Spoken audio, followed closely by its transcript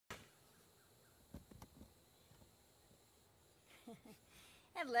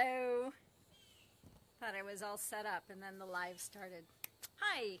Hello. Thought I was all set up and then the live started.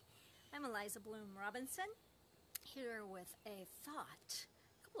 Hi, I'm Eliza Bloom Robinson, here with a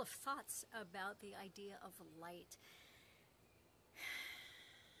couple of thoughts about the idea of light.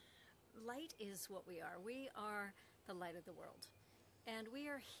 Light is what we are. We are the light of the world. And we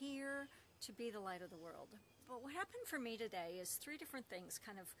are here to be the light of the world. But what happened for me today is three different things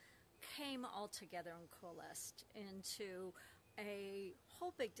kind of came all together and coalesced into a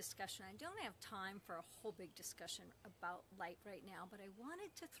whole big discussion. I don't have time for a whole big discussion about light right now, but I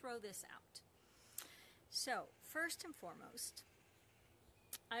wanted to throw this out. So, first and foremost,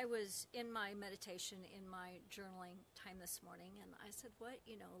 I was in my meditation, in my journaling time this morning, and I said,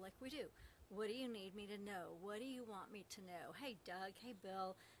 like we do, what do you need me to know? What do you want me to know? Hey, Doug. Hey,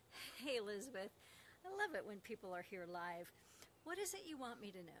 Bill. Hey, Elizabeth. I love it when people are here live. What is it you want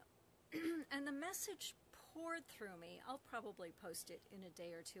me to know? And the message poured through me. I'll probably post it in a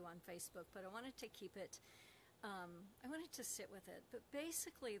day or two on Facebook, but I wanted to keep it, I wanted to sit with it. But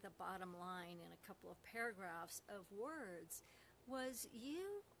basically the bottom line in a couple of paragraphs of words was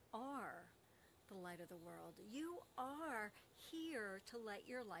you are the light of the world. You are here to let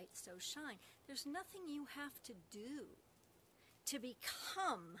your light so shine. There's nothing you have to do to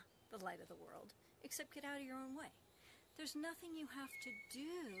become the light of the world except get out of your own way. There's nothing you have to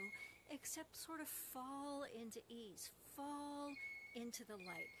do except sort of fall into ease, fall into the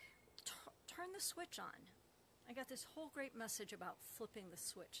light. Turn the switch on. I got this whole great message about flipping the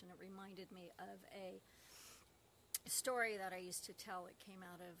switch, and it reminded me of a story that I used to tell. It came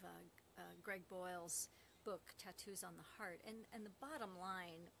out of Greg Boyle's book, Tattoos on the Heart. And the bottom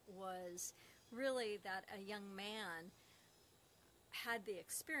line was really that a young man had the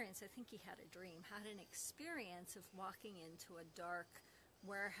experience, I think he had a dream, had an experience of walking into a dark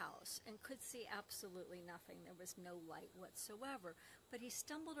warehouse and could see absolutely nothing. There was no light whatsoever. But he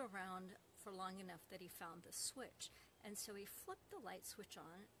stumbled around for long enough that he found the switch. And so he flipped the light switch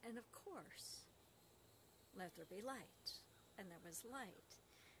on, and of course, let there be light. And there was light.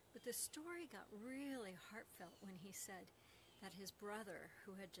 But the story got really heartfelt when he said that his brother,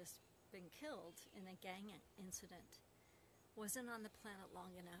 who had just been killed in a gang incident, wasn't on the planet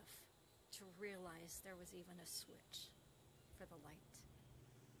long enough to realize there was even a switch for the light.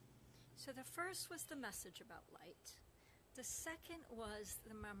 So the first was the message about light. The second was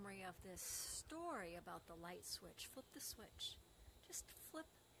the memory of this story about the light switch. Flip the switch. Just flip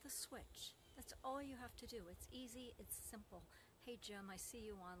the switch. That's all you have to do. It's easy. It's simple. Hey, Jim, I see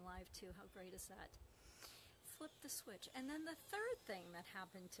you on live too. How great is that? Flip the switch. And then the third thing that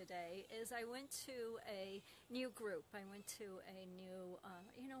happened today is I went to a new group. I went to a new,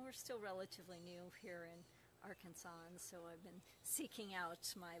 we're still relatively new here in Arkansas, and so I've been seeking out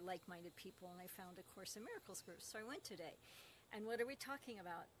my like-minded people, and I found a Course in Miracles group. So I went today. And what are we talking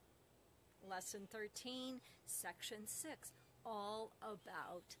about? Lesson 13, Section 6, all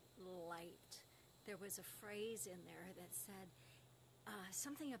about light. There was a phrase in there that said,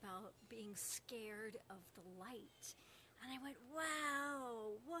 something about being scared of the light. And I went,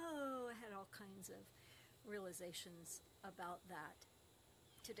 wow, whoa. I had all kinds of realizations about that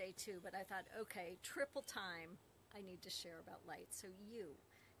today too. But I thought, okay, triple time, I need to share about light. So you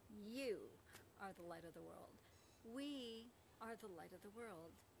are the light of the world. We are the light of the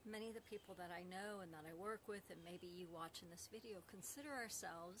world. Many of the people that I know and that I work with, and maybe you watching this video, consider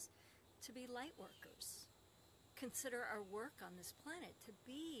ourselves to be light workers. Consider our work on this planet to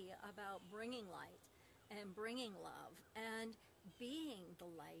be about bringing light and bringing love and being the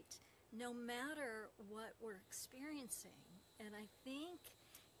light no matter what we're experiencing. And I think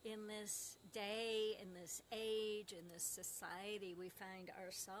in this day, in this age, in this society we find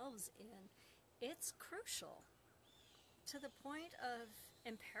ourselves in, it's crucial to the point of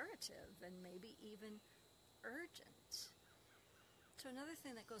imperative and maybe even urgent. So another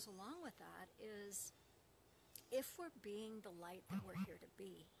thing that goes along with that is, if we're being the light that we're here to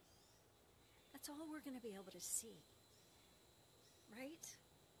be, that's all we're going to be able to see, right?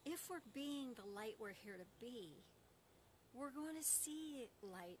 If we're being the light we're here to be, we're going to see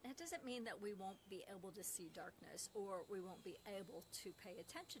light. That doesn't mean that we won't be able to see darkness or we won't be able to pay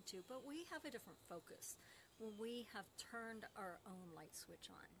attention to, but we have a different focus when we have turned our own light switch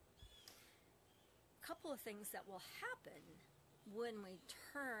on. A couple of things that will happen when we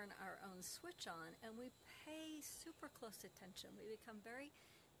turn our own switch on and we pay super close attention, we become very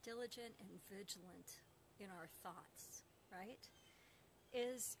diligent and vigilant in our thoughts, right?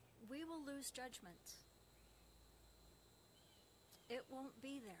 Is we will lose judgment. It won't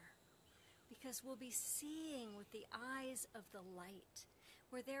be there because we'll be seeing with the eyes of the light.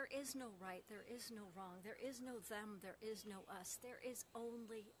 where there is no right, there is no wrong, there is no them, there is no us, there is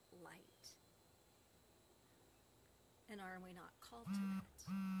only light. And are we not called to that?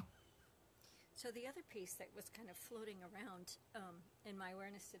 So the other piece that was kind of floating around in my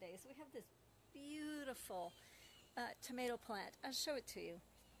awareness today is we have this beautiful tomato plant. I'll show it to you.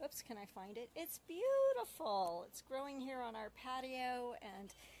 Oops, can I find it? It's beautiful. It's growing here on our patio,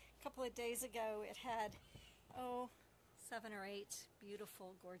 and a couple of days ago it had, 7 or 8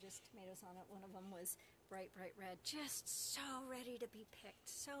 beautiful, gorgeous tomatoes on it. One of them was bright, bright red, just so ready to be picked,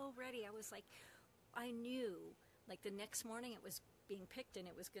 so ready. I was like, I knew, like the next morning it was being picked and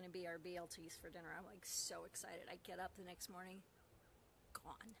it was going to be our BLTs for dinner. I'm like so excited. I get up the next morning,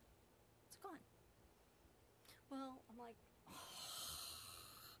 gone. It's gone. Well, I'm like,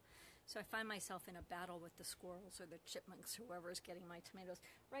 So I find myself in a battle with the squirrels or the chipmunks, whoever's getting my tomatoes.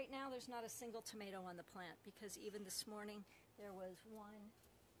 Right now, there's not a single tomato on the plant because even this morning there was one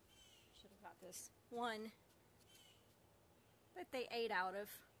that they ate out of.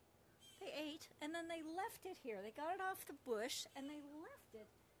 They ate and then they left it here. They got it off the bush and they left it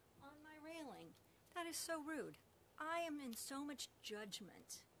on my railing. That is so rude. I am in so much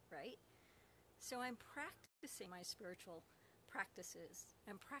judgment, right? So I'm practicing my spiritual practices.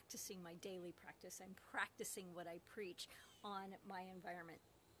 I'm practicing my daily practice. I'm practicing what I preach on my environment.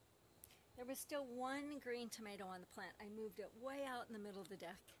 There was still one green tomato on the plant. I moved it way out in the middle of the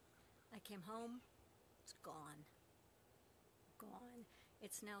deck. I came home. It's gone. Gone.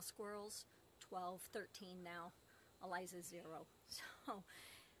 It's now squirrels, 12, 13 now. Eliza's 0. So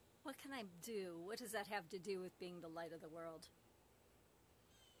what can I do? What does that have to do with being the light of the world?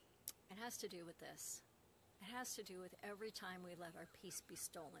 It has to do with this. It has to do with every time we let our peace be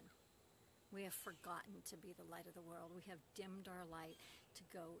stolen. We have forgotten to be the light of the world. We have dimmed our light to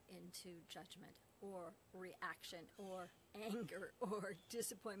go into judgment or reaction or anger or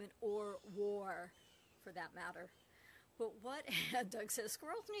disappointment or war, for that matter. But what, Doug says,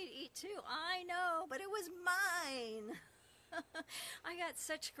 squirrels need to eat too. I know, but it was mine. I got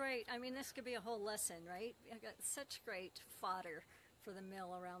such great, this could be a whole lesson, right? I got such great fodder for the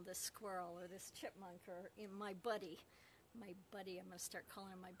mill around this squirrel or this chipmunk or my buddy. I'm going to start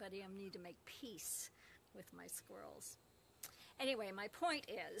calling him my buddy. I need to make peace with my squirrels. Anyway, my point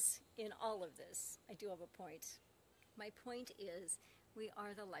is, in all of this, I do have a point. My point is, we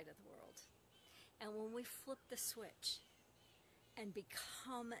are the light of the world. And when we flip the switch and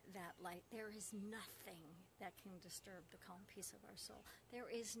become that light, there is nothing that can disturb the calm peace of our soul. There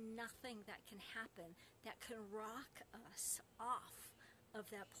is nothing that can happen that can rock us off of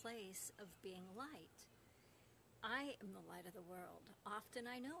that place of being light. I am the light of the world. Often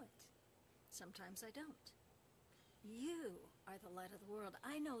I know it. Sometimes I don't. You are the light of the world.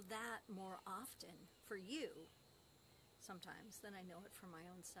 I know that more often for you sometimes than I know it for my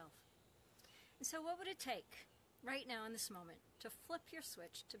own self. And so what would it take right now in this moment to flip your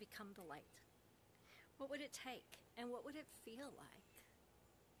switch to become the light? What would it take? And what would it feel like?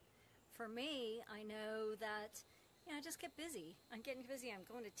 For me, I know that I just get busy. I'm getting busy. I'm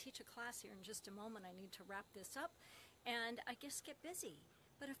going to teach a class here in just a moment. I need to wrap this up. And I just get busy.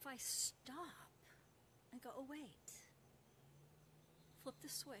 But if I stop and go, oh, wait, flip the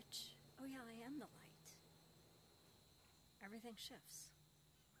switch. Oh, yeah, I am the light. Everything shifts.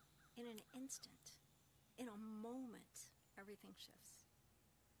 In an instant, in a moment, everything shifts.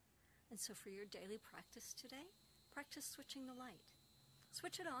 And so for your daily practice today, practice switching the light.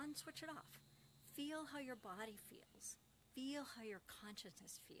 Switch it on, switch it off. Feel how your body feels. Feel how your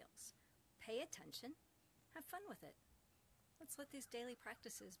consciousness feels. Pay attention. Have fun with it. Let's let these daily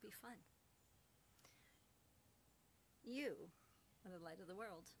practices be fun. You are the light of the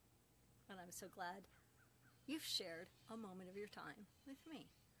world. And I'm so glad you've shared a moment of your time with me.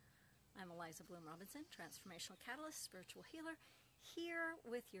 I'm Eliza Bloom Robinson, Transformational Catalyst, Spiritual Healer, here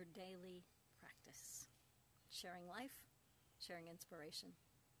with your daily practice. Sharing life, sharing inspiration.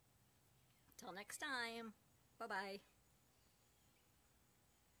 Till next time, bye-bye.